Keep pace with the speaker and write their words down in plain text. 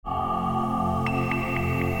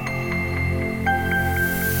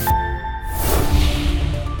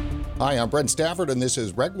Hi, I'm Brent Stafford, and this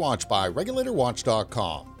is RegWatch by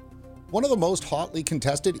RegulatorWatch.com. One of the most hotly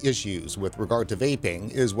contested issues with regard to vaping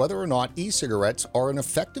is whether or not e-cigarettes are an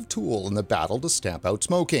effective tool in the battle to stamp out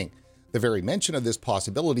smoking. The very mention of this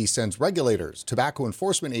possibility sends regulators, tobacco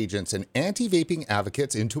enforcement agents, and anti-vaping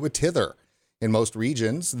advocates into a tither. In most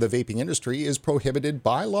regions, the vaping industry is prohibited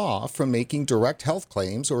by law from making direct health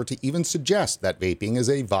claims or to even suggest that vaping is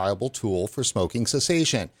a viable tool for smoking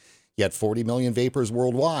cessation. Yet 40 million vapers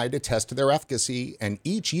worldwide attest to their efficacy, and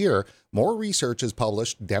each year, more research is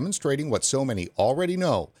published demonstrating what so many already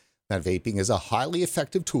know, that vaping is a highly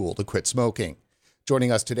effective tool to quit smoking. Joining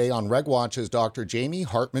us today on RegWatch is Dr. Jamie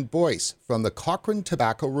Hartman-Boyce from the Cochrane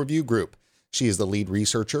Tobacco Review Group. She is the lead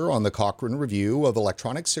researcher on the Cochrane Review of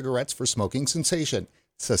Electronic Cigarettes for Smoking Cessation,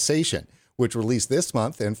 which released this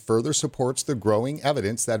month and further supports the growing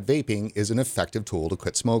evidence that vaping is an effective tool to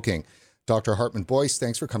quit smoking. Dr. Hartman-Boyce,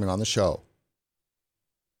 thanks for coming on the show.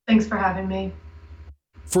 Thanks for having me.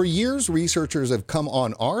 For years, researchers have come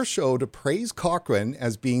on our show to praise Cochrane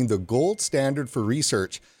as being the gold standard for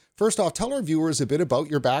research. First off, tell our viewers a bit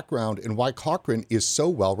about your background and why Cochrane is so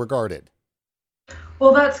well regarded.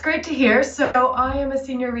 Well, that's great to hear. So I am a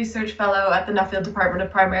senior research fellow at the Nuffield Department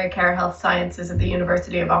of Primary Care Health Sciences at the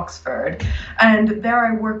University of Oxford. And there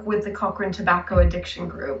I work with the Cochrane Tobacco Addiction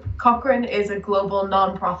Group. Cochrane is a global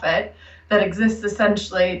nonprofit that exists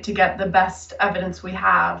essentially to get the best evidence we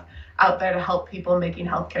have out there to help people making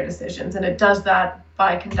healthcare decisions. And it does that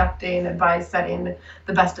by conducting and by setting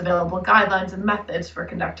the best available guidelines and methods for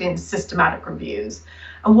conducting systematic reviews.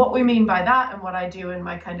 And what we mean by that, and what I do in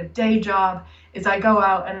my kind of day job, is I go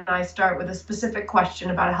out and I start with a specific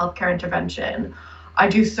question about a healthcare intervention. I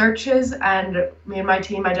do searches, and me and my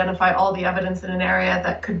team identify all the evidence in an area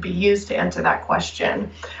that could be used to answer that question.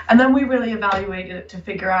 And then we really evaluate it to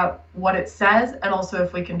figure out what it says and also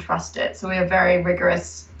if we can trust it. So we have very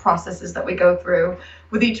rigorous processes that we go through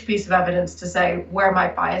with each piece of evidence to say, where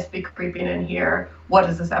might bias be creeping in here? What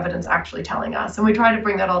is this evidence actually telling us? And we try to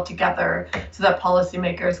bring that all together so that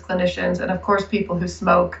policymakers, clinicians, and of course people who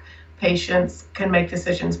smoke, patients, can make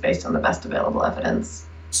decisions based on the best available evidence.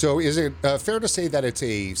 So is it fair to say that it's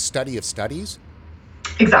a study of studies?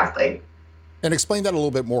 Exactly. And explain that a little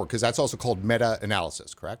bit more, because that's also called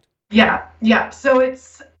meta-analysis, correct? Yeah. So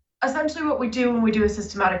it's essentially what we do when we do a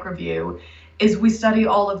systematic review is we study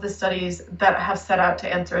all of the studies that have set out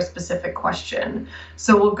to answer a specific question.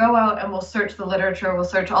 So we'll go out and we'll search the literature, we'll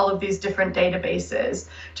search all of these different databases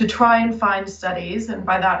to try and find studies, and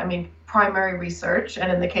by that I mean primary research,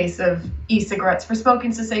 and in the case of e-cigarettes for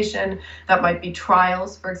smoking cessation, that might be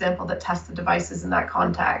trials, for example, that test the devices in that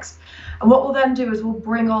context. And what we'll then do is we'll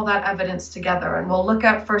bring all that evidence together, and we'll look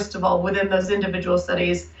at, first of all, within those individual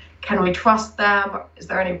studies, can we trust them? Is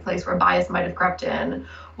there any place where bias might have crept in?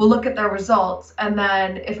 We'll look at their results, and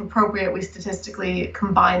then, if appropriate, we statistically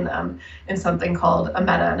combine them in something called a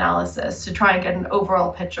meta-analysis to try and get an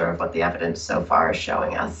overall picture of what the evidence so far is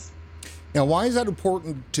showing us. Now, why is that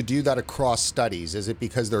important to do that across studies? Is it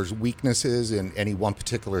because there's weaknesses in any one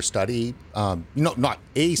particular study? Not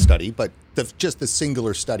a study, but just the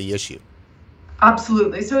singular study issue.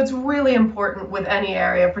 Absolutely. So it's really important with any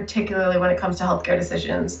area, particularly when it comes to healthcare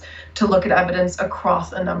decisions, to look at evidence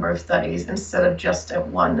across a number of studies instead of just at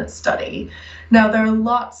one study. Now, there are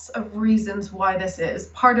lots of reasons why this is.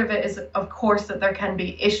 Part of it is, of course, that there can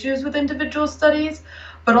be issues with individual studies,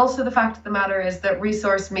 but also the fact of the matter is that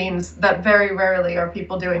resource means that very rarely are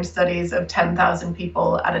people doing studies of 10,000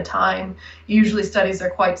 people at a time. Usually studies are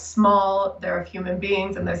quite small, they're of human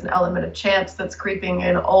beings, and there's an element of chance that's creeping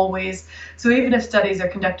in always. So even if studies are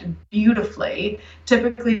conducted beautifully,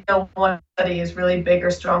 typically no one study is really big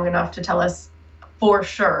or strong enough to tell us for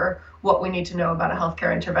sure what we need to know about a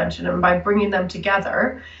healthcare intervention. And by bringing them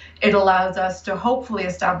together, it allows us to hopefully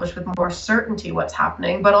establish with more certainty what's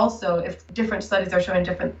happening, but also if different studies are showing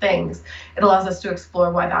different things, it allows us to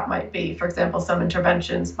explore why that might be. For example, some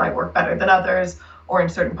interventions might work better than others, or in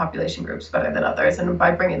certain population groups better than others. And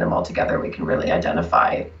by bringing them all together, we can really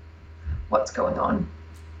identify what's going on.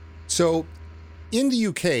 So in the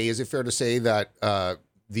UK, is it fair to say that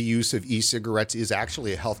the use of e-cigarettes is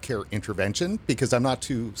actually a healthcare intervention? Because I'm not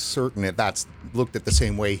too certain if that's looked at the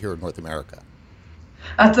same way here in North America.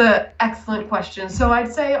 That's an excellent question. So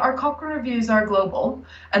I'd say our Cochrane reviews are global.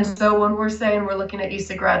 And so when we're saying we're looking at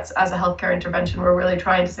e-cigarettes as a healthcare intervention, we're really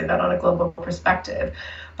trying to say that on a global perspective.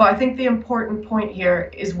 But I think the important point here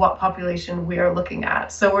is what population we are looking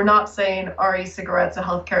at. So we're not saying, are e-cigarettes a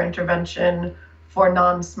healthcare intervention for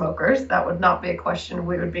non-smokers? That would not be a question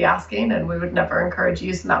we would be asking, and we would never encourage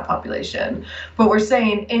use in that population. But we're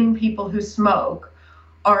saying in people who smoke,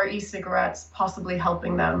 are e-cigarettes possibly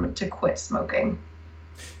helping them to quit smoking?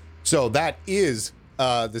 So that is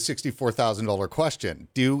the $64,000 question.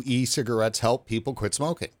 Do e-cigarettes help people quit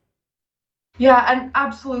smoking? Yeah, and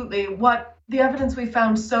absolutely. What the evidence we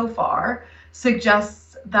found so far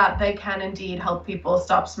suggests that they can indeed help people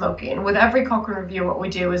stop smoking. With every Cochrane review, what we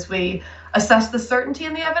do is we assess the certainty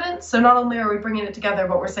in the evidence. So not only are we bringing it together,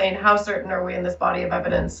 but we're saying how certain are we in this body of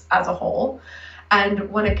evidence as a whole. And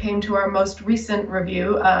when it came to our most recent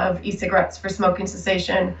review of e-cigarettes for smoking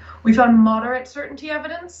cessation, we found moderate certainty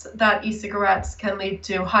evidence that e-cigarettes can lead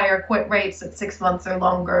to higher quit rates at 6 months or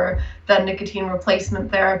longer than nicotine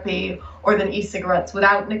replacement therapy or than e-cigarettes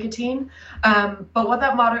without nicotine. But what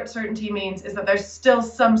that moderate certainty means is that there's still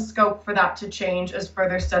some scope for that to change as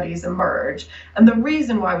further studies emerge. And the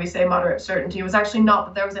reason why we say moderate certainty was actually not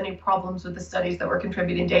that there was any problems with the studies that were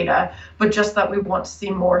contributing data, but just that we want to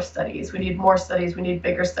see more studies. We need more studies, we need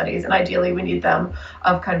bigger studies, and ideally we need them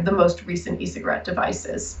of kind of the most recent e-cigarette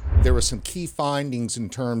devices. There were some key findings in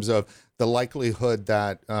terms of the likelihood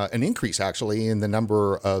that an increase actually in the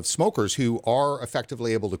number of smokers who are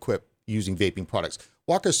effectively able to quit using vaping products.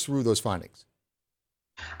 Walk us through those findings.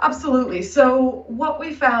 Absolutely. So what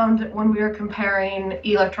we found when we were comparing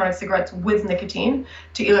electronic cigarettes with nicotine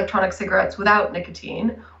to electronic cigarettes without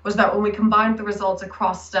nicotine was that when we combined the results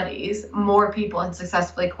across studies, more people had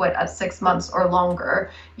successfully quit at 6 months or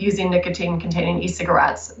longer using nicotine-containing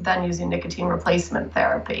e-cigarettes than using nicotine replacement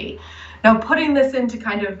therapy. Now, putting this into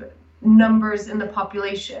kind of numbers in the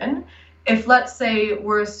population, if let's say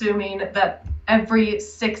we're assuming that every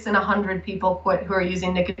 6 in 100 people quit who are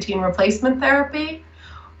using nicotine replacement therapy,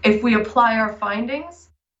 if we apply our findings,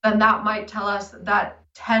 then that might tell us that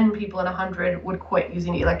 10 people in 100 would quit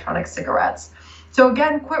using electronic cigarettes. So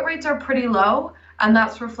again, quit rates are pretty low, and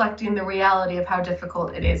that's reflecting the reality of how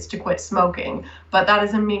difficult it is to quit smoking. But that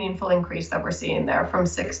is a meaningful increase that we're seeing there from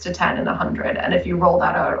 6 to 10 in 100. And if you roll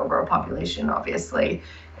that out over a population, obviously,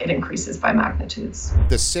 it increases by magnitudes.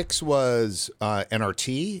 The 6 was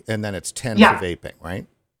NRT, and then it's 10 Yeah. for vaping, right?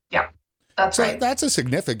 Yeah, that's So right. that's a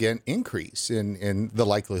significant increase in the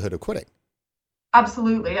likelihood of quitting.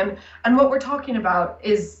 Absolutely. And what we're talking about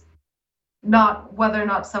is not whether or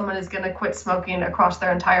not someone is going to quit smoking across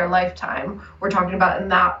their entire lifetime. We're talking about in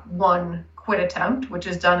that one quit attempt, which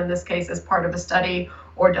is done in this case as part of a study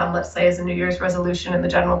or done, let's say, as a New Year's resolution in the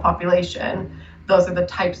general population. Those are the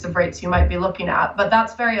types of rates you might be looking at. But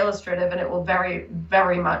that's very illustrative, and it will vary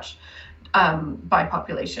very much by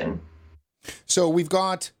population. So we've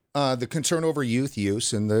got the concern over youth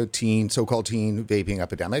use and the so-called teen vaping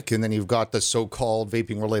epidemic, and then you've got the so-called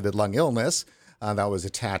vaping-related lung illness that was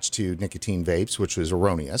attached to nicotine vapes, which was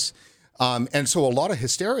erroneous. And so a lot of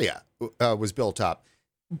hysteria was built up.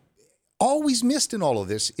 Always missed in all of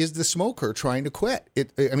this is the smoker trying to quit.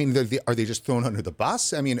 Are they just thrown under the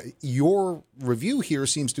bus? I mean, your review here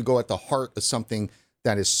seems to go at the heart of something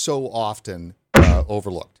that is so often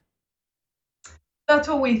overlooked. That's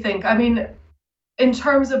what we think. I mean, in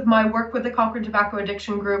terms of my work with the Cochrane Tobacco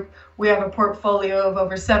Addiction Group, we have a portfolio of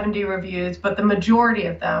over 70 reviews, but the majority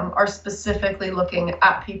of them are specifically looking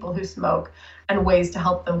at people who smoke and ways to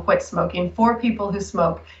help them quit smoking. For people who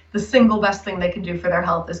smoke, the single best thing they can do for their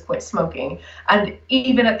health is quit smoking. And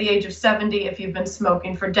even at the age of 70, if you've been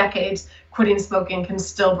smoking for decades, quitting smoking can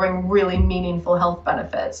still bring really meaningful health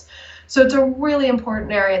benefits. So it's a really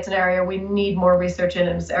important area. It's an area we need more research in,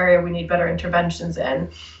 and it's an area we need better interventions in.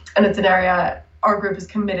 And it's an area our group is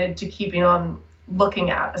committed to keeping on looking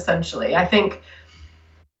at, essentially. I think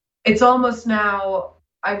it's almost now,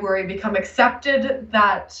 I worry, become accepted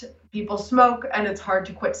that people smoke and it's hard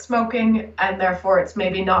to quit smoking, and therefore it's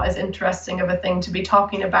maybe not as interesting of a thing to be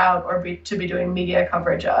talking about or to be doing media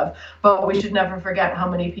coverage of. But we should never forget how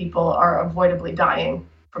many people are avoidably dying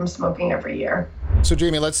from smoking every year. So,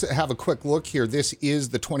 Jamie, let's have a quick look here. This is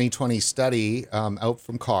the 2020 study out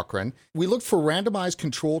from Cochrane. We looked for randomized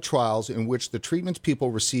control trials in which the treatments people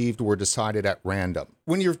received were decided at random.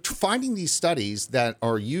 When you're finding these studies that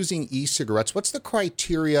are using e-cigarettes, what's the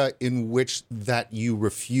criteria in which that you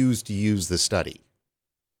refuse to use the study?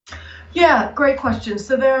 Yeah, great question.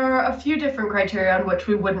 So there are a few different criteria on which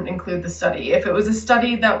we wouldn't include the study. If it was a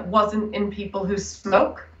study that wasn't in people who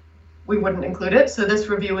smoke, we wouldn't include it. So this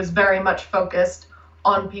review is very much focused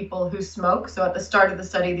on people who smoke. So at the start of the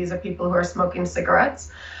study, these are people who are smoking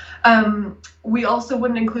cigarettes. We also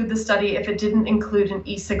wouldn't include the study if it didn't include an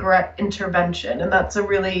e-cigarette intervention. And that's a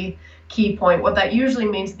really key point. What that usually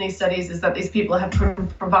means in these studies is that these people have been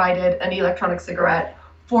provided an electronic cigarette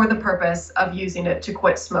for the purpose of using it to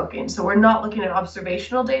quit smoking. So we're not looking at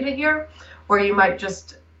observational data here, where you might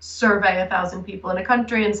just survey 1,000 people in a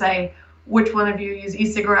country and say, which one of you use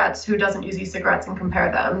e-cigarettes, who doesn't use e-cigarettes, and compare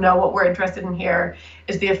them. No, what we're interested in here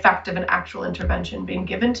is the effect of an actual intervention being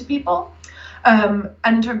given to people. And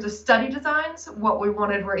in terms of study designs, what we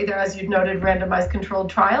wanted were either, as you'd noted, randomized controlled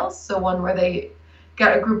trials. So one where they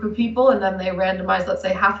get a group of people and then they randomize, let's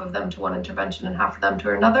say, half of them to one intervention and half of them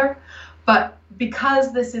to another. But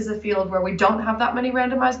because this is a field where we don't have that many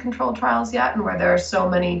randomized controlled trials yet, and where there are so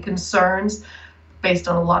many concerns based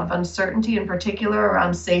on a lot of uncertainty, in particular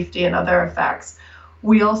around safety and other effects,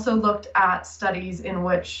 we also looked at studies in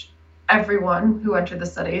which everyone who entered the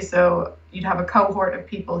study, so you'd have a cohort of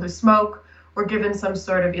people who smoke, were given some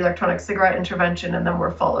sort of electronic cigarette intervention, and then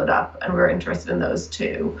were followed up, and we're interested in those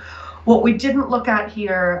too. What we didn't look at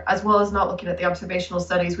here, as well as not looking at the observational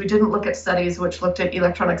studies, we didn't look at studies which looked at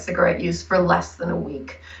electronic cigarette use for less than a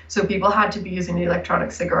week. So people had to be using an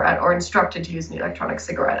electronic cigarette or instructed to use an electronic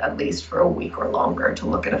cigarette at least for a week or longer to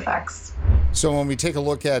look at effects. So when we take a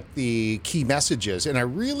look at the key messages, and I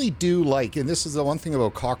really do like, and this is the one thing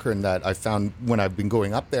about Cochrane that I found when I've been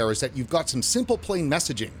going up there, is that you've got some simple, plain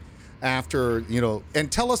messaging after,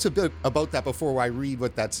 and tell us a bit about that before I read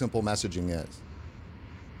what that simple messaging is.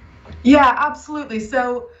 Yeah, absolutely.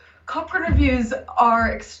 So Cochrane reviews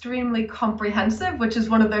are extremely comprehensive, which is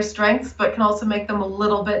one of their strengths, but can also make them a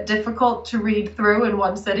little bit difficult to read through in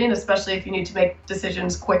one sitting, especially if you need to make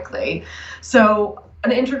decisions quickly. So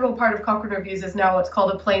an integral part of Cochrane reviews is now what's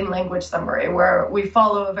called a plain language summary, where we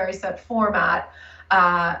follow a very set format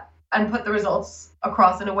and put the results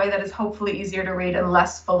across in a way that is hopefully easier to read and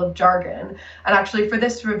less full of jargon. And actually for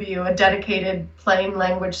this review, a dedicated plain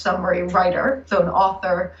language summary writer, so an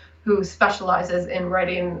author who specializes in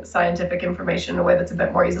writing scientific information in a way that's a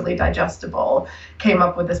bit more easily digestible, came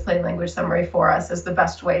up with this plain language summary for us as the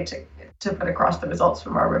best way to put across the results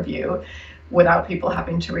from our review without people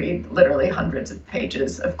having to read literally hundreds of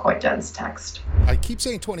pages of quite dense text. I keep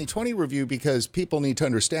saying 2020 review because people need to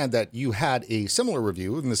understand that you had a similar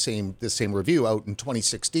review in the same review out in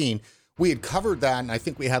 2016. We had covered that, and I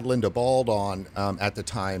think we had Linda Bald on at the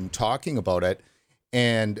time talking about it.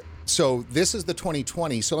 And so this is the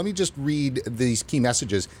 2020. So let me just read these key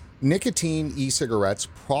messages. Nicotine e-cigarettes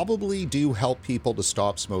probably do help people to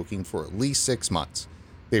stop smoking for at least 6 months.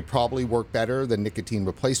 They probably work better than nicotine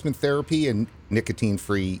replacement therapy and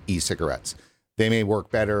nicotine-free e-cigarettes. They may work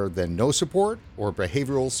better than no support or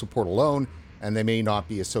behavioral support alone, and they may not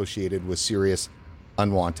be associated with serious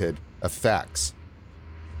unwanted effects.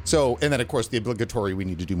 So, and then of course the obligatory, we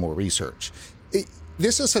need to do more research.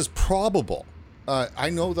 This says probable. I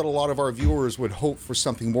know that a lot of our viewers would hope for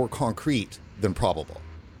something more concrete than probable.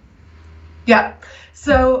 Yeah.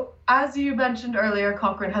 So as you mentioned earlier,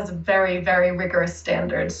 Cochrane has very, very rigorous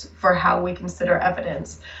standards for how we consider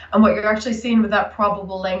evidence. And what you're actually seeing with that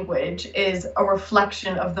probable language is a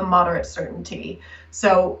reflection of the moderate certainty.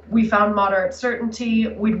 So we found moderate certainty.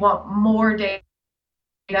 We'd want more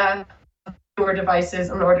data or devices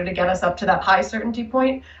in order to get us up to that high certainty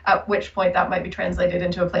point, at which point that might be translated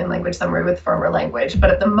into a plain language summary with firmer language.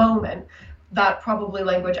 But at the moment, that probably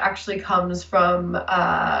language actually comes from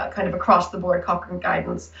kind of across the board Cochrane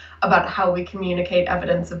guidance about how we communicate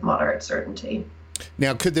evidence of moderate certainty.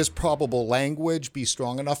 Now, could this probable language be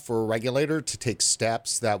strong enough for a regulator to take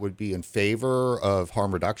steps that would be in favor of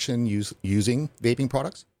harm reduction using vaping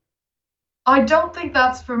products? I don't think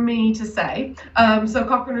that's for me to say. So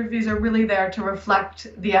Cochrane reviews are really there to reflect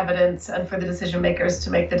the evidence and for the decision makers to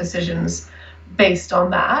make the decisions based on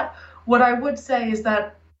that. What I would say is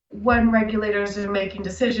that when regulators are making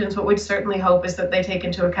decisions, what we'd certainly hope is that they take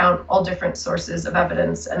into account all different sources of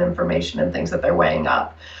evidence and information and things that they're weighing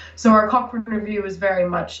up. So our Cochrane review is very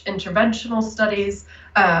much interventional studies,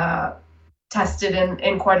 tested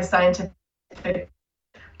in quite a scientific.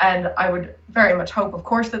 And I would very much hope, of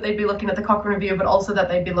course, that they'd be looking at the Cochrane review, but also that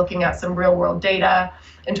they'd be looking at some real world data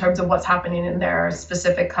in terms of what's happening in their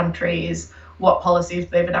specific countries, what policies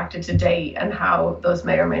they've enacted to date, and how those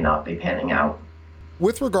may or may not be panning out.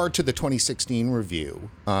 With regard to the 2016 review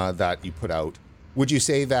that you put out, would you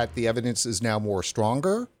say that the evidence is now more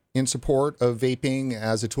stronger in support of vaping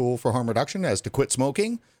as a tool for harm reduction, as to quit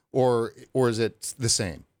smoking, or is it the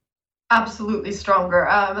same? Absolutely stronger.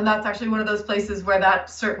 And that's actually one of those places where that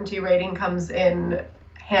certainty rating comes in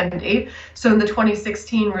handy. So in the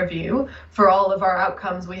 2016 review, for all of our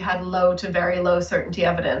outcomes, we had low to very low certainty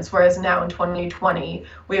evidence, whereas now in 2020,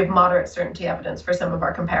 we have moderate certainty evidence for some of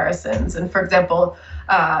our comparisons. And for example,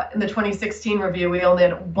 in the 2016 review, we only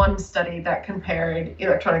had one study that compared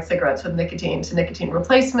electronic cigarettes with nicotine to nicotine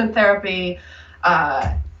replacement therapy.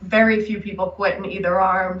 very few people quit in either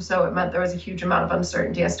arm, so it meant there was a huge amount of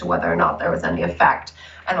uncertainty as to whether or not there was any effect.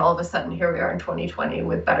 And all of a sudden, here we are in 2020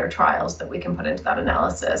 with better trials that we can put into that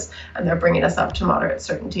analysis, and they're bringing us up to moderate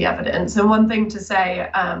certainty evidence. And one thing to say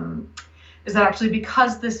is that actually,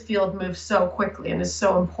 because this field moves so quickly and is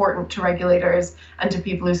so important to regulators and to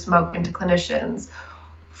people who smoke and to clinicians,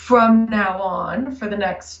 from now on, for the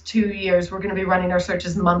next 2 years, we're going to be running our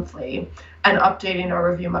searches monthly and updating our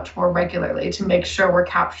review much more regularly to make sure we're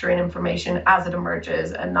capturing information as it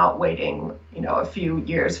emerges and not waiting, a few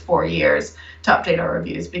years, 4 years to update our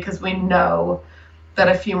reviews, because we know that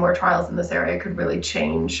a few more trials in this area could really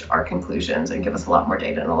change our conclusions and give us a lot more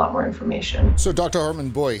data and a lot more information. So, Dr.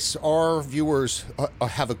 Hartmann-Boyce, our viewers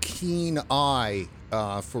have a keen eye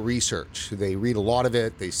for research. They read a lot of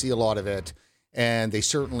it, they see a lot of it, and they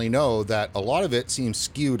certainly know that a lot of it seems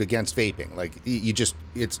skewed against vaping. Like,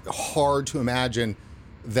 it's hard to imagine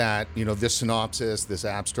that, this synopsis, this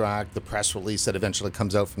abstract, the press release that eventually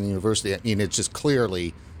comes out from the university, it's just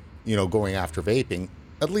clearly, going after vaping.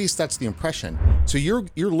 At least that's the impression. So you're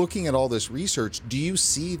looking at all this research. Do you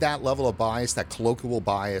see that level of bias, that colloquial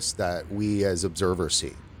bias that we as observers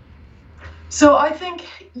see? So I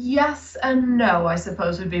think yes and no, I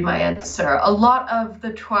suppose, would be my answer. A lot of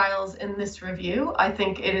the trials in this review, I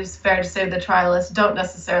think it is fair to say the trialists don't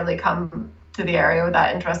necessarily come to the area with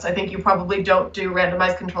that interest. I think you probably don't do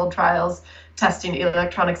randomized controlled trials testing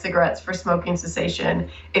electronic cigarettes for smoking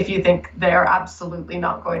cessation if you think they're absolutely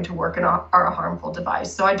not going to work and are a harmful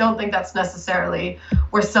device. So I don't think that's necessarily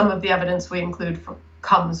where some of the evidence we include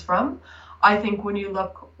comes from. I think when you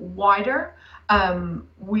look wider,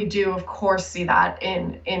 we do, of course, see that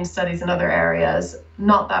in studies in other areas,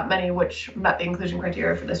 not that many which met the inclusion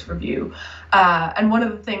criteria for this review. And one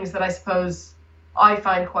of the things that I suppose I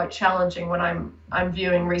find quite challenging when I'm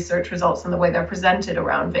viewing research results and the way they're presented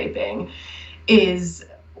around vaping is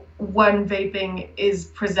when vaping is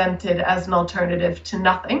presented as an alternative to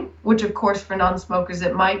nothing, which of course for non-smokers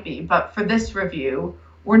it might be. But for this review,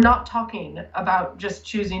 we're not talking about just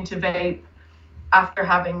choosing to vape after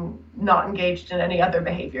having not engaged in any other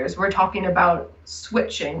behaviors. We're talking about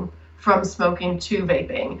switching from smoking to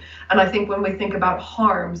vaping. And I think when we think about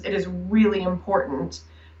harms, it is really important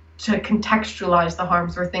to contextualize the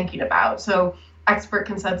harms we're thinking about. So expert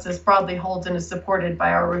consensus broadly holds and is supported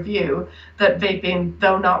by our review that vaping,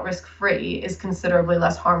 though not risk-free, is considerably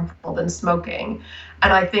less harmful than smoking.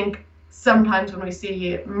 And I think sometimes when we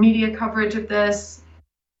see media coverage of this,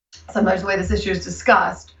 sometimes the way this issue is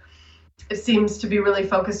discussed, it seems to be really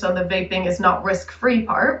focused on the vaping is not risk-free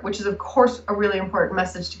part, which is of course a really important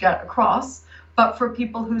message to get across. But for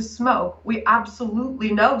people who smoke, we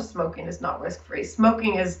absolutely know smoking is not risk-free.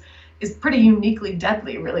 Smoking is pretty uniquely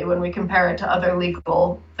deadly, really, when we compare it to other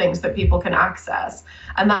legal things that people can access.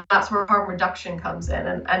 And that's where harm reduction comes in.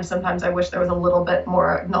 And sometimes I wish there was a little bit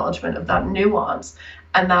more acknowledgement of that nuance.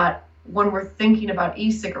 And that when we're thinking about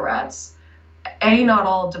e-cigarettes, A, not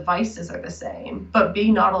all devices are the same, but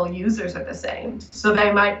B, not all users are the same. So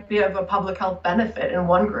they might be of a public health benefit in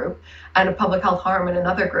one group and a public health harm in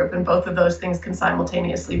another group, and both of those things can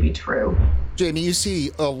simultaneously be true. Jamie, you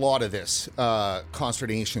see a lot of this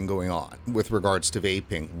consternation going on with regards to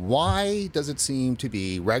vaping. Why does it seem to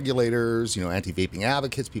be regulators, anti-vaping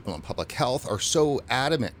advocates, people in public health are so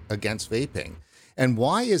adamant against vaping? And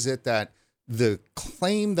why is it that the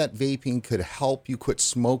claim that vaping could help you quit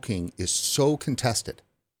smoking is so contested?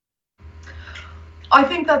 I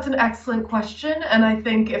think that's an excellent question. And I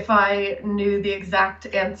think if I knew the exact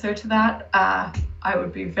answer to that, I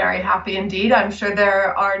would be very happy indeed. I'm sure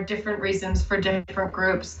there are different reasons for different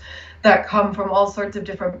groups that come from all sorts of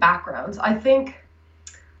different backgrounds. I think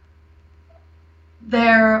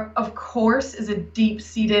there, of course, is a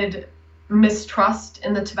deep-seated mistrust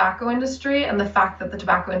in the tobacco industry and the fact that the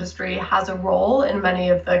tobacco industry has a role in many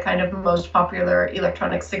of the kind of most popular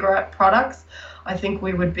electronic cigarette products. I think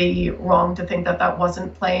we would be wrong to think that that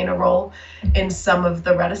wasn't playing a role in some of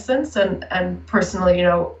the reticence. And personally,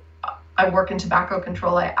 I work in tobacco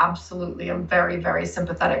control. I absolutely am very, very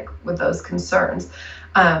sympathetic with those concerns.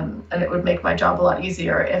 And it would make my job a lot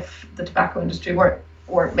easier if the tobacco industry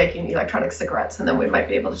weren't making electronic cigarettes, and then we might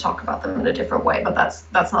be able to talk about them in a different way. But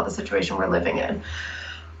that's not the situation we're living in.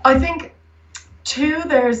 I think, too,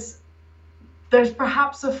 there's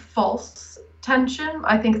perhaps a false tension.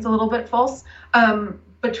 I think it's a little bit false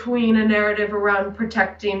between a narrative around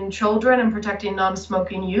protecting children and protecting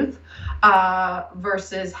non-smoking youth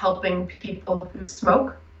versus helping people who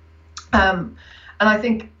smoke. And I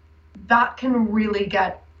think that can really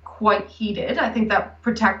get quite heated. I think that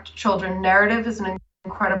protect children narrative is an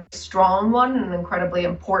incredibly strong one and an incredibly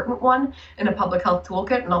important one in a public health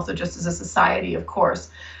toolkit, and also just as a society, of course.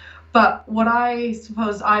 But what I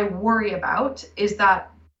suppose I worry about is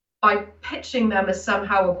that by pitching them as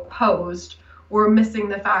somehow opposed, we're missing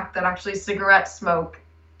the fact that actually cigarette smoke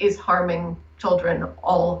is harming children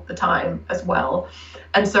all the time as well.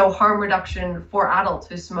 And so harm reduction for adults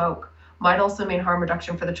who smoke might also mean harm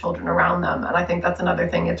reduction for the children around them. And I think that's another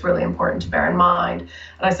thing it's really important to bear in mind. And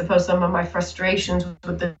I suppose some of my frustrations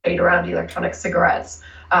with the debate around electronic cigarettes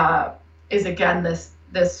is, again,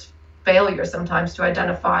 this failure sometimes to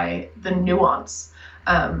identify the nuance.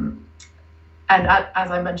 And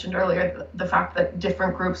as I mentioned earlier, the fact that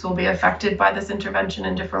different groups will be affected by this intervention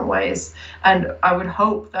in different ways. And I would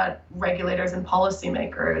hope that regulators and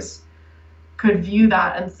policymakers could view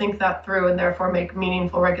that and think that through, and therefore make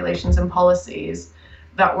meaningful regulations and policies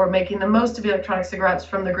that were making the most of electronic cigarettes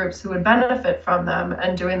from the groups who would benefit from them,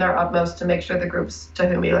 and doing their utmost to make sure the groups to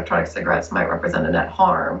whom electronic cigarettes might represent a net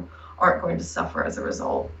harm aren't going to suffer as a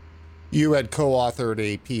result. You had co-authored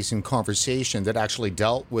a piece in Conversation that actually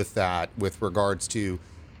dealt with that with regards to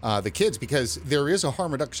the kids, because there is a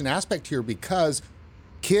harm reduction aspect here, because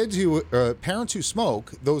kids who, parents who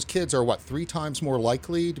smoke, those kids are 3 times more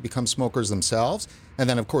likely to become smokers themselves. And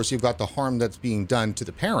then, of course, you've got the harm that's being done to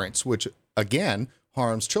the parents, which, again,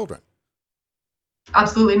 harms children.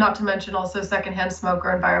 Absolutely, not to mention also secondhand smoke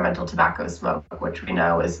or environmental tobacco smoke, which we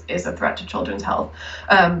know is a threat to children's health.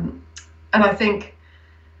 And I think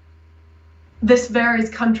this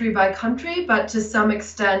varies country by country, but to some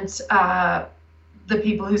extent, the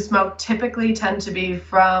people who smoke typically tend to be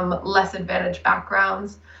from less advantaged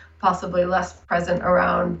backgrounds, possibly less present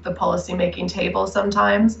around the policymaking table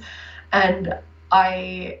sometimes. And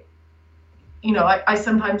I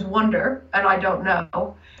sometimes wonder, and I don't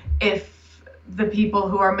know, if the people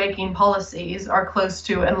who are making policies are close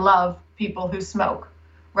to and love people who smoke,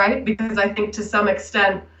 right? Because I think to some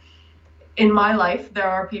extent, in my life, there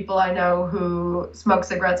are people I know who have smoked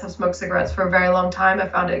cigarettes for a very long time. I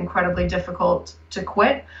found it incredibly difficult to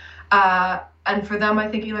quit. And for them, I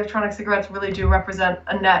think electronic cigarettes really do represent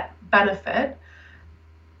a net benefit.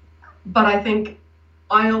 But I think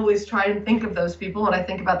I always try and think of those people when I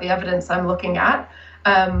think about the evidence I'm looking at.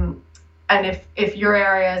 And if your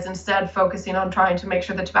area is instead focusing on trying to make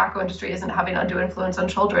sure the tobacco industry isn't having undue influence on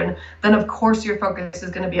children, then of course your focus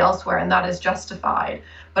is going to be elsewhere, and that is justified.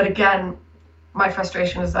 But again, my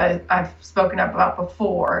frustration, as I've spoken about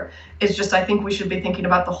before, is just I think we should be thinking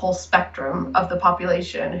about the whole spectrum of the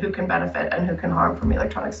population who can benefit and who can harm from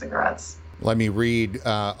electronic cigarettes. Let me read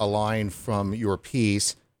a line from your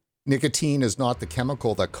piece. Nicotine is not the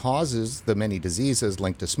chemical that causes the many diseases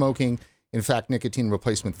linked to smoking. In fact, nicotine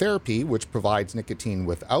replacement therapy, which provides nicotine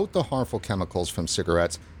without the harmful chemicals from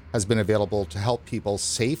cigarettes, has been available to help people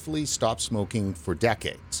safely stop smoking for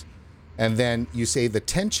decades. And then you say the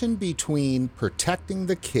tension between protecting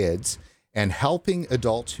the kids and helping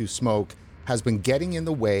adults who smoke has been getting in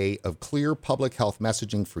the way of clear public health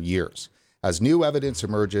messaging for years. As new evidence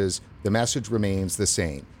emerges, the message remains the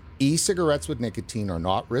same. E-cigarettes with nicotine are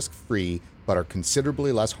not risk-free, but are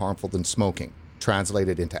considerably less harmful than smoking.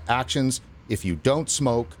 Translated into actions: if you don't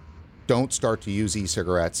smoke, don't start to use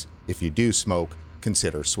e-cigarettes. If you do smoke,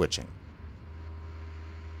 consider switching.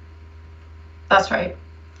 That's right.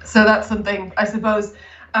 So that's something, I suppose,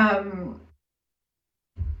 a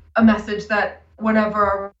message that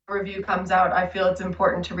whenever our review comes out, I feel it's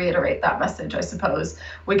important to reiterate that message, I suppose.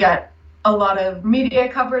 We get a lot of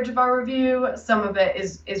media coverage of our review. Some of it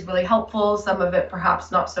is really helpful, some of it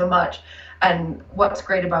perhaps not so much. And what's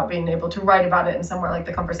great about being able to write about it in somewhere like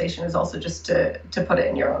The Conversation is also just to put it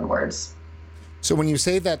in your own words. So when you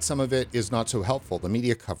say that some of it is not so helpful, the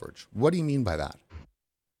media coverage, what do you mean by that?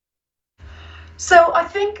 So I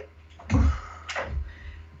think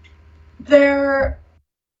there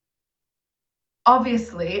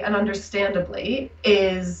obviously and understandably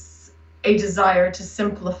is a desire to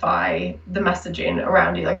simplify the messaging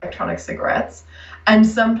around electronic cigarettes. And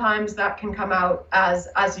sometimes that can come out as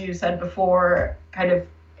you said before, kind of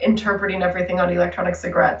interpreting everything on electronic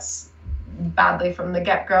cigarettes badly from the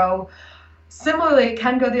get-go. Similarly, it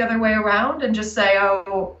can go the other way around and just say,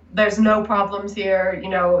 oh, there's no problems here,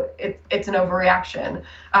 it's an overreaction.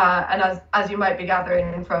 And as you might be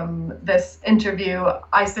gathering from this interview,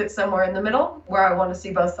 I sit somewhere in the middle where I want to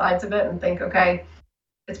see both sides of it and think, okay,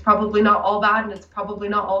 it's probably not all bad and it's probably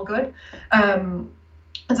not all good. And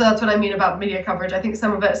so that's what I mean about media coverage. I think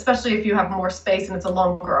some of it, especially if you have more space and it's a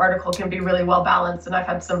longer article, can be really well balanced. And I've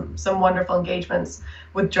had some wonderful engagements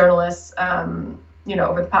with journalists,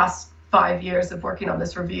 over the past 5 years of working on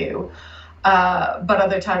this review. But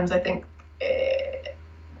other times I think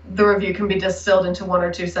the review can be distilled into one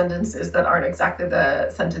or two sentences that aren't exactly the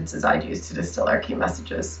sentences I'd use to distill our key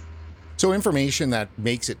messages. So information that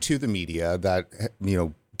makes it to the media that,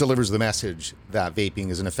 delivers the message that vaping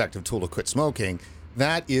is an effective tool to quit smoking,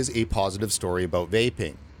 that is a positive story about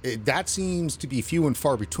vaping. That seems to be few and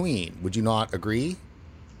far between. Would you not agree?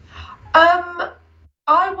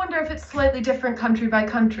 I wonder if it's slightly different country by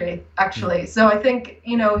country, actually. So I think,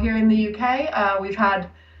 here in the UK, we've had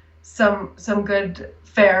some good,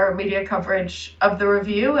 fair media coverage of the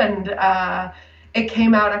review, and it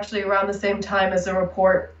came out actually around the same time as a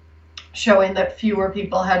report showing that fewer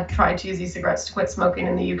people had tried to use e-cigarettes to quit smoking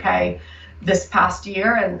in the UK this past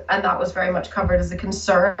year, and that was very much covered as a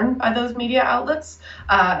concern by those media outlets.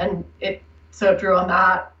 And it drew on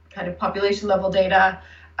that kind of population level data,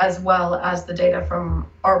 as well as the data from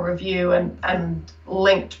our review, and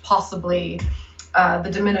linked possibly the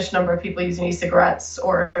diminished number of people using e-cigarettes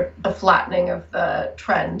or the flattening of the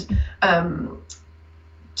trend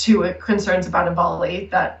to concerns about EVALI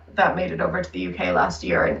that made it over to the UK last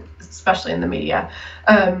year, and especially in the media.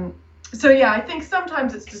 So yeah, I think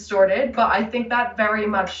sometimes it's distorted, but I think that very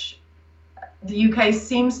much the UK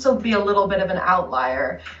seems to be a little bit of an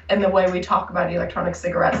outlier in the way we talk about electronic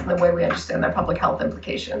cigarettes and the way we understand their public health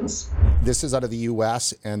implications. This is out of the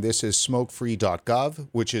US, and this is smokefree.gov,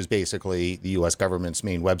 which is basically the US government's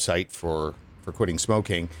main website for quitting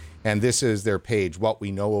smoking. And this is their page, What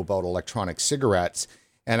We Know About Electronic Cigarettes.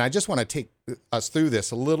 And I just want to take us through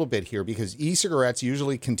this a little bit here, because e-cigarettes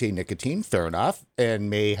usually contain nicotine, fair enough,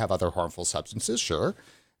 and may have other harmful substances, sure.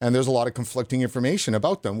 And there's a lot of conflicting information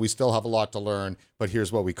about them. We still have a lot to learn, but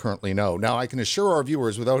here's what we currently know. Now, I can assure our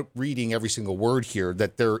viewers, without reading every single word here,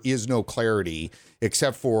 that there is no clarity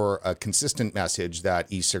except for a consistent message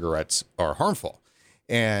that e-cigarettes are harmful.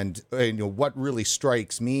 And what really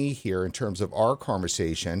strikes me here in terms of our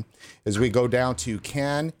conversation is we go down to,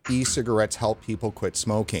 can e-cigarettes help people quit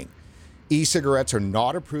smoking? E-cigarettes are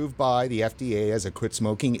not approved by the FDA as a quit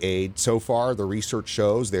smoking aid. So far, the research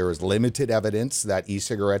shows there is limited evidence that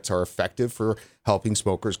e-cigarettes are effective for helping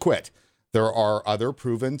smokers quit. There are other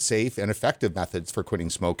proven safe and effective methods for quitting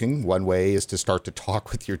smoking. One way is to start to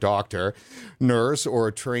talk with your doctor, nurse, or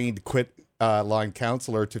a trained quit line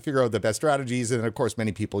counselor to figure out the best strategies. And of course,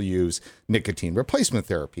 many people use nicotine replacement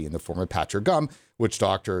therapy in the form of patch or gum, which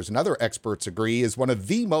doctors and other experts agree is one of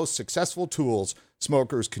the most successful tools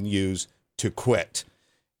smokers can use to quit.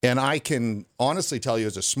 And I can honestly tell you,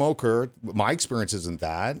 as a smoker, my experience isn't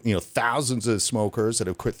that. Thousands of smokers that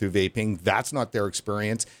have quit through vaping, that's not their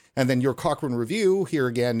experience. And then your Cochrane review here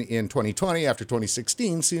again in 2020 after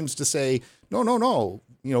 2016 seems to say, no,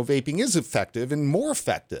 vaping is effective and more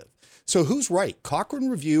effective. So who's right, Cochrane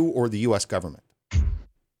review or the US government?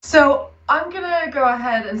 So I'm going to go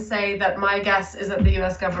ahead and say that my guess is that the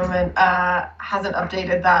US government hasn't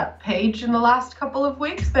updated that page in the last couple of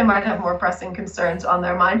weeks. They might have more pressing concerns on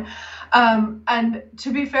their mind. And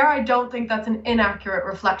to be fair, I don't think that's an inaccurate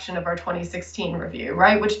reflection of our 2016 review,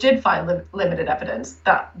 right, which did find limited evidence.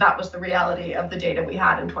 That was the reality of the data we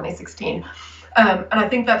had in 2016. And I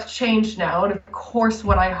think that's changed now. And of course,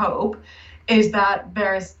 what I hope is that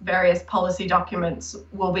various policy documents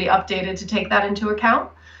will be updated to take that into account.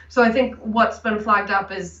 So I think what's been flagged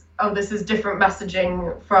up is, this is different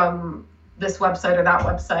messaging from this website or that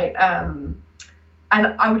website. And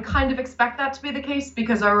I would kind of expect that to be the case,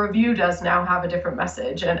 because our review does now have a different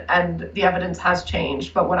message, and the evidence has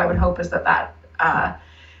changed. But what I would hope is that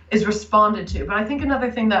is responded to. But I think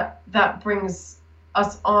another thing that brings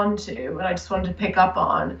us onto, and I just wanted to pick up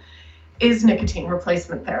on, is nicotine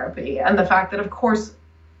replacement therapy, and the fact that, of course,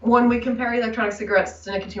 when we compare electronic cigarettes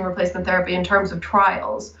to nicotine replacement therapy in terms of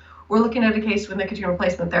trials, we're looking at a case with nicotine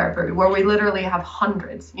replacement therapy where we literally have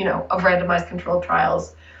hundreds, of randomized controlled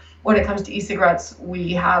trials. When it comes to e-cigarettes,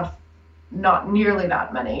 we have not nearly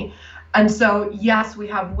that many. And so, yes, we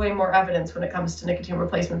have way more evidence when it comes to nicotine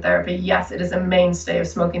replacement therapy. Yes, it is a mainstay of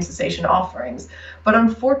smoking cessation offerings. But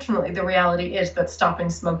unfortunately, the reality is that stopping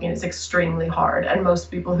smoking is extremely hard. And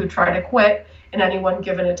most people who try to quit in any one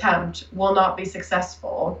given attempt will not be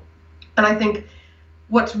successful. And I think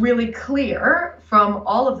what's really clear from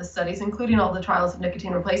all of the studies, including all the trials of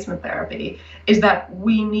nicotine replacement therapy, is that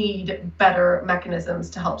we need better mechanisms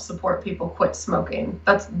to help support people quit smoking.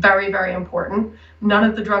 That's very, very important. None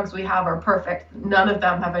of the drugs we have are perfect. None of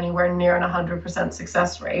them have anywhere near an 100%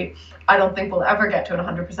 success rate. I don't think we'll ever get to an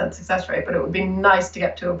 100% success rate, but it would be nice to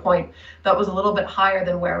get to a point that was a little bit higher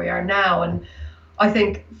than where we are now. And I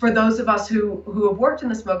think for those of us who have worked in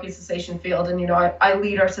the smoking cessation field, and I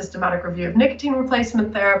lead our systematic review of nicotine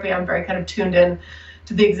replacement therapy, I'm very kind of tuned in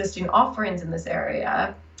to the existing offerings in this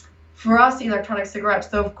area. For us, electronic cigarettes,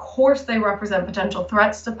 though of course they represent potential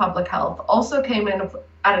threats to public health, also came in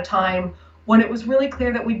at a time when it was really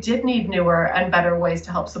clear that we did need newer and better ways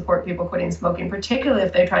to help support people quitting smoking, particularly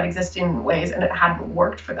if they tried existing ways and it hadn't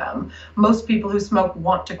worked for them. Most people who smoke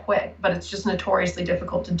want to quit, but it's just notoriously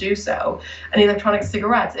difficult to do so. And electronic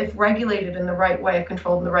cigarettes, if regulated in the right way, if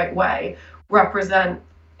controlled in the right way, represent,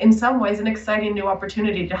 in some ways, an exciting new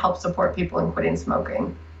opportunity to help support people in quitting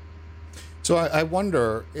smoking. So I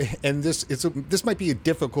wonder, and this might be a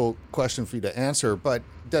difficult question for you to answer, but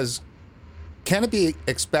can it be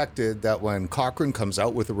expected that when Cochrane comes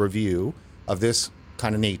out with a review of this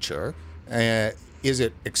kind of nature, is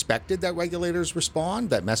it expected that regulators respond,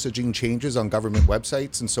 that messaging changes on government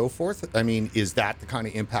websites and so forth? I mean, is that the kind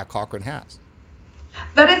of impact Cochrane has?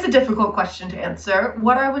 That is a difficult question to answer.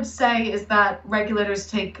 What I would say is that regulators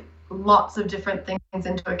take lots of different things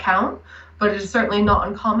into account, but it is certainly not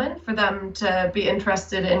uncommon for them to be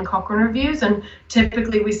interested in Cochrane reviews. And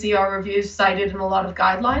typically we see our reviews cited in a lot of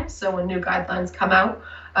guidelines. So when new guidelines come out,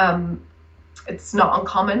 it's not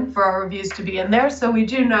uncommon for our reviews to be in there. So we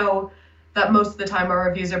do know that most of the time our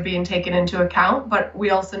reviews are being taken into account, but we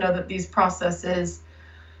also know that these processes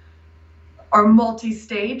are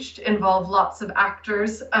multi-staged, involve lots of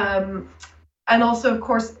actors, and also, of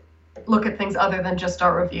course, look at things other than just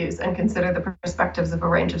our reviews and consider the perspectives of a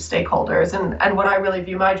range of stakeholders. And what I really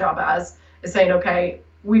view my job as is saying, okay,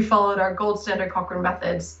 we followed our gold standard Cochrane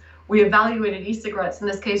methods. We evaluated e-cigarettes in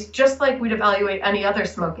this case, just like we'd evaluate any other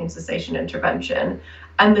smoking cessation intervention.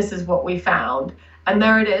 And this is what we found. And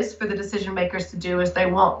there it is for the decision makers to do as they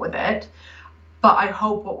want with it. But I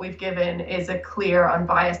hope what we've given is a clear,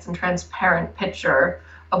 unbiased, and transparent picture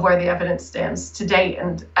of where the evidence stands to date.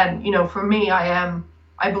 And you know, for me,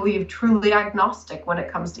 I believe, truly agnostic when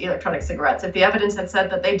it comes to electronic cigarettes. If the evidence had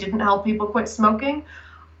said that they didn't help people quit smoking,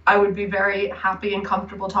 I would be very happy and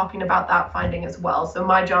comfortable talking about that finding as well. So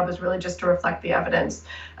my job is really just to reflect the evidence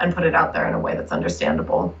and put it out there in a way that's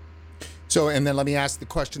understandable. So, and then let me ask the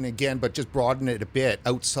question again, but just broaden it a bit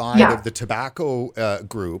outside of the tobacco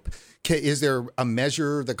group. Is there a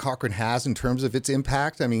measure that Cochrane has in terms of its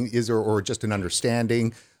impact? I mean, is there, or just an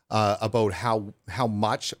understanding about how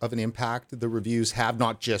much of an impact the reviews have,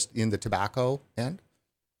 not just in the tobacco end?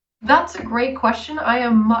 That's a great question. I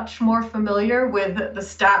am much more familiar with the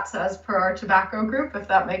stats as per our tobacco group, if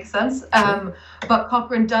that makes sense. Sure. But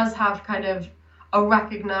Cochrane does have kind of a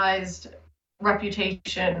recognized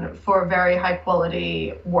reputation for very high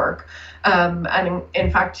quality work. And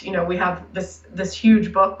in fact, you know, we have this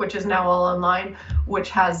huge book, which is now all online, which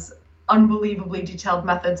has unbelievably detailed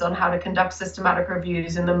methods on how to conduct systematic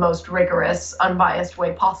reviews in the most rigorous, unbiased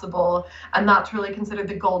way possible. And that's really considered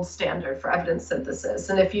the gold standard for evidence synthesis.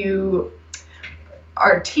 And if you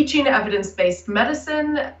are teaching evidence-based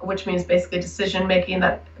medicine, which means basically decision-making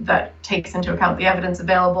that takes into account the evidence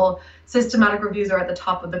available, systematic reviews are at the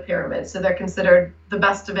top of the pyramid. So they're considered the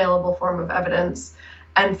best available form of evidence.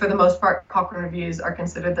 And for the most part, Cochrane reviews are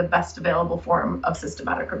considered the best available form of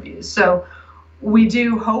systematic reviews. So we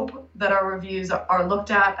do hope that our reviews are looked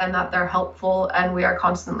at and that they're helpful, and we are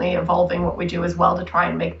constantly evolving what we do as well to try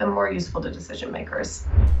and make them more useful to decision makers.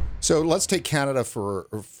 So let's take Canada for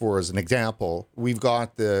as an example. We've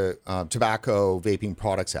got the Tobacco Vaping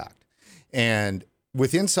Products Act, and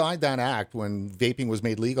inside that act, when vaping was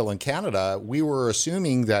made legal in Canada, we were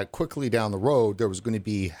assuming that quickly down the road there was going to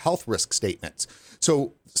be health risk statements.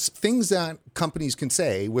 So things that companies can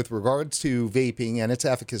say with regards to vaping and its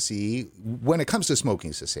efficacy when it comes to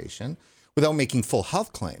smoking cessation without making full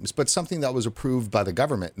health claims, but something that was approved by the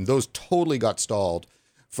government. And those totally got stalled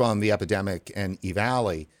from the epidemic and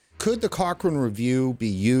EVALI. Could the Cochrane review be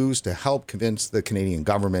used to help convince the Canadian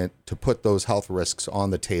government to put those health risks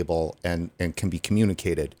on the table and can be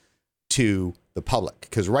communicated to the public?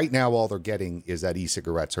 Because right now all they're getting is that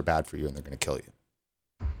e-cigarettes are bad for you and they're going to kill you.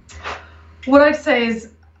 What I'd say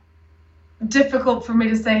is difficult for me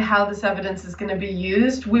to say how this evidence is going to be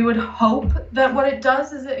used. We would hope that what it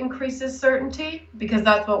does is it increases certainty, because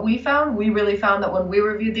that's what we found. We really found that when we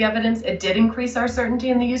reviewed the evidence, it did increase our certainty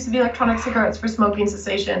in the use of electronic cigarettes for smoking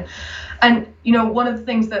cessation. And, you know, one of the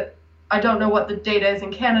things that I don't know what the data is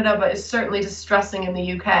in Canada, but is certainly distressing in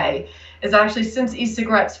the UK, is actually since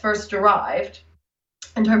e-cigarettes first arrived,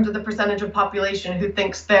 in terms of the percentage of population who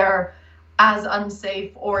thinks they're as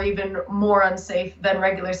unsafe or even more unsafe than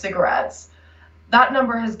regular cigarettes, that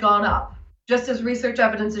number has gone up, just as research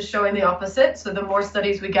evidence is showing the opposite. So the more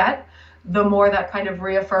studies we get, the more that kind of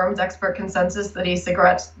reaffirms expert consensus that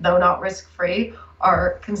e-cigarettes, though not risk-free,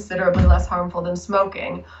 are considerably less harmful than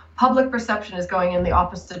smoking. Public perception is going in the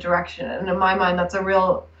opposite direction. And in my mind, that's a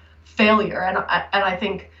real failure. And I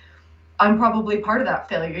think I'm probably part of that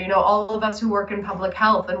failure. You know, all of us who work in public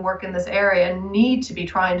health and work in this area need to be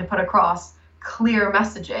trying to put across clear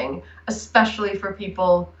messaging, especially for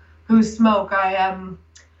people who smoke.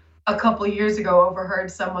 A couple of years ago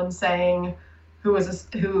overheard someone saying who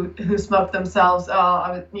smoked themselves,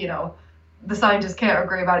 the scientists can't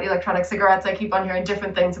agree about electronic cigarettes. I keep on hearing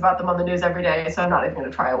different things about them on the news every day, so I'm not even going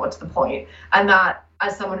to try it. What's the point? And that,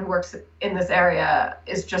 as someone who works in this area,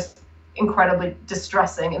 is just incredibly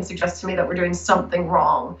distressing and suggests to me that we're doing something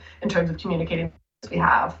wrong in terms of communicating what we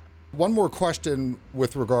have. One more question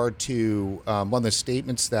with regard to one of the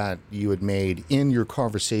statements that you had made in your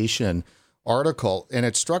conversation article, and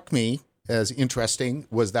it struck me as interesting,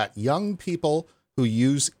 was that young people who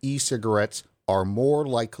use e-cigarettes are more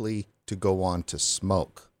likely to go on to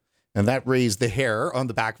smoke. And that raised the hair on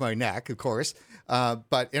the back of my neck, of course.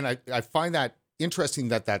 But I find that interesting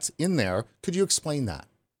that that's in there. Could you explain that?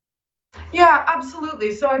 Yeah,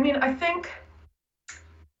 absolutely. So, I mean, I think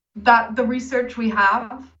that the research we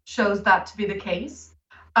have shows that to be the case.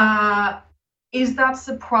 Is that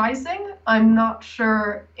surprising? I'm not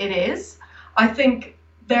sure it is. I think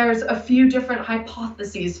there's a few different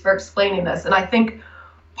hypotheses for explaining this. And I think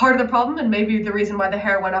part of the problem, and maybe the reason why the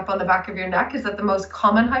hair went up on the back of your neck, is that the most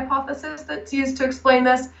common hypothesis that's used to explain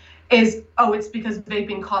this is, it's because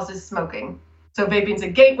vaping causes smoking. So vaping's a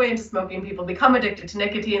gateway into smoking. People become addicted to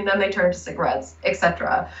nicotine, then they turn to cigarettes,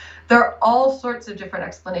 etc. There are all sorts of different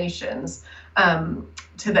explanations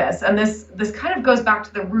to this. And this kind of goes back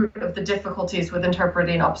to the root of the difficulties with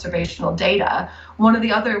interpreting observational data. One of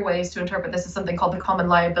the other ways to interpret this is something called the common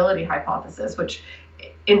liability hypothesis, which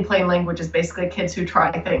in plain language is basically kids who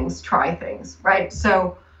try things, right?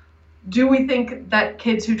 So do we think that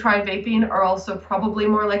kids who try vaping are also probably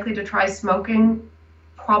more likely to try smoking?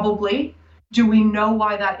 Probably. Do we know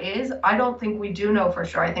why that is? I don't think we do know for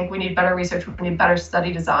sure. I think we need better research. We need better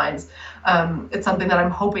study designs. It's something that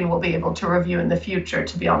I'm hoping we'll be able to review in the future,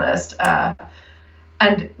 to be honest.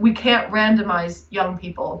 And we can't randomize young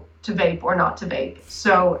people to vape or not to vape.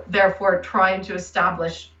 So therefore, trying to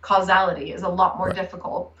establish causality is a lot more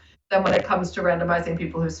difficult than when it comes to randomizing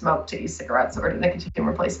people who smoke to e-cigarettes or to nicotine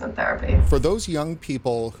replacement therapy. For those young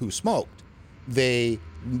people who smoked, they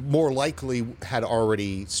more likely had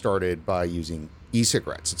already started by using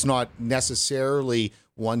e-cigarettes. It's not necessarily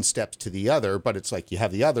one step to the other, but it's like you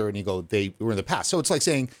have the other and you go, they were in the past. So it's like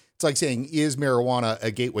saying, is marijuana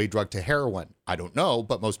a gateway drug to heroin? I don't know,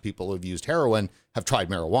 but most people who've used heroin have tried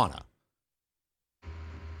marijuana.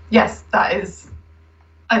 Yes, that is.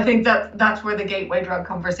 I think that's where the gateway drug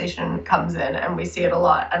conversation comes in, and we see it a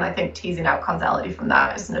lot. And I think teasing out causality from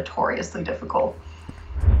that is notoriously difficult.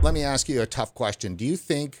 Let me ask you a tough question. Do you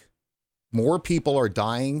think more people are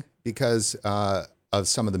dying because of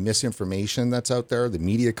some of the misinformation that's out there, the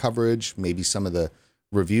media coverage, maybe some of the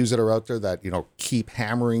reviews that are out there that, keep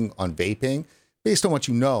hammering on vaping? Based on what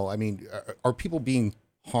you know, I mean, are people being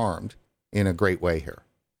harmed in a great way here?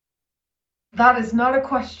 That is not a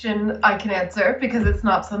question I can answer because it's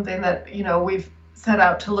not something that, we've set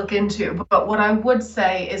out to look into. But what I would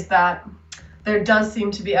say is that there does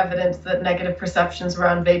seem to be evidence that negative perceptions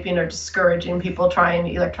around vaping are discouraging people trying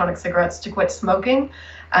electronic cigarettes to quit smoking.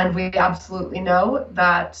 And we absolutely know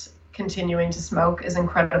that continuing to smoke is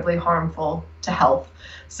incredibly harmful to health.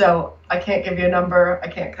 So I can't give you a number. I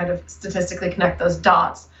can't kind of statistically connect those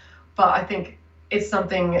dots. But I think it's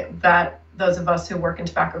something that those of us who work in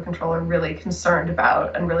tobacco control are really concerned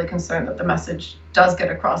about, and really concerned that the message does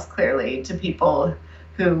get across clearly to people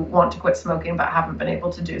who want to quit smoking but haven't been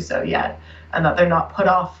able to do so yet, and that they're not put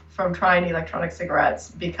off from trying electronic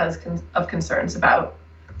cigarettes because of concerns about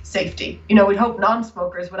safety. We'd hope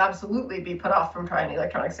non-smokers would absolutely be put off from trying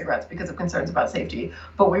electronic cigarettes because of concerns about safety,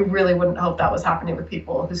 but we really wouldn't hope that was happening with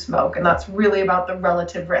people who smoke. And that's really about the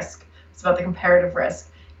relative risk. It's about the comparative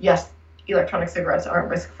risk. Yes, electronic cigarettes aren't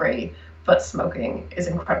risk-free, but smoking is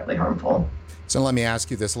incredibly harmful. So let me ask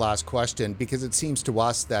you this last question, because it seems to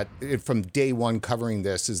us that from day one covering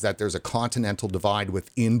this is that there's a continental divide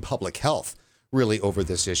within public health really over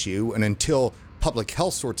this issue. And until public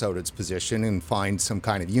health sorts out its position and finds some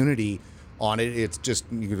kind of unity on it, it's just,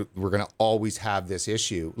 we're going to always have this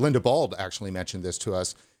issue. Linda Bald actually mentioned this to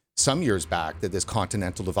us some years back, that this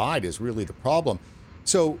continental divide is really the problem.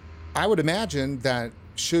 So I would imagine that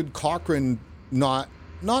should Cochrane not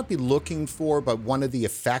be looking for, but one of the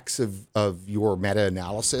effects of your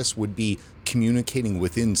meta-analysis would be communicating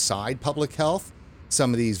with inside public health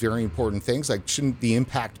some of these very important things? Like, shouldn't the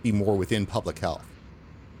impact be more within public health?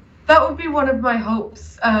 That would be one of my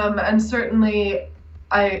hopes. And certainly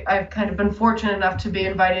I've kind of been fortunate enough to be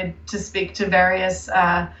invited to speak to various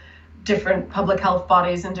different public health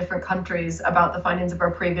bodies in different countries about the findings of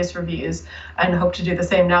our previous reviews, and hope to do the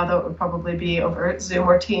same now, though it would probably be over Zoom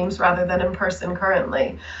or Teams rather than in person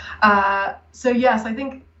currently. So yes, I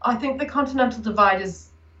think the continental divide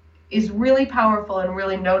is really powerful and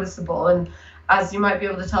really noticeable. And as you might be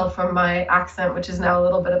able to tell from my accent, which is now a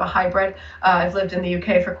little bit of a hybrid, I've lived in the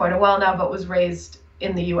UK for quite a while now, but was raised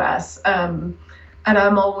in the US. And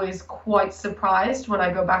I'm always quite surprised when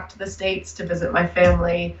I go back to the States to visit my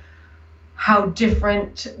family, how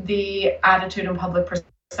different the attitude and public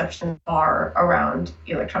perception are around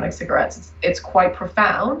electronic cigarettes. It's quite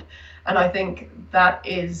profound. And I think that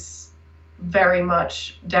is very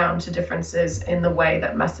much down to differences in the way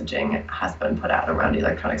that messaging has been put out around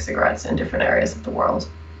electronic cigarettes in different areas of the world.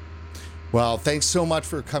 Well, thanks so much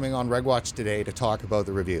for coming on RegWatch today to talk about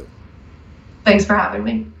the review. Thanks for having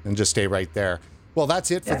me. And just stay right there. Well,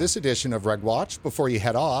 that's it for this edition of RegWatch. Before you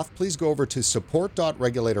head off, please go over to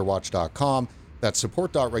support.regulatorwatch.com. That's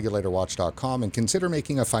support.regulatorwatch.com, and consider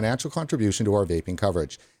making a financial contribution to our vaping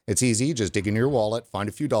coverage. It's easy. Just dig into your wallet, find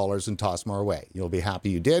a few dollars, and toss more away. You'll be happy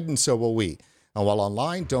you did, and so will we. And while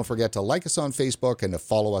online, don't forget to like us on Facebook and to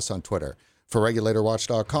follow us on Twitter. For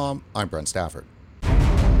regulatorwatch.com, I'm Brent Stafford.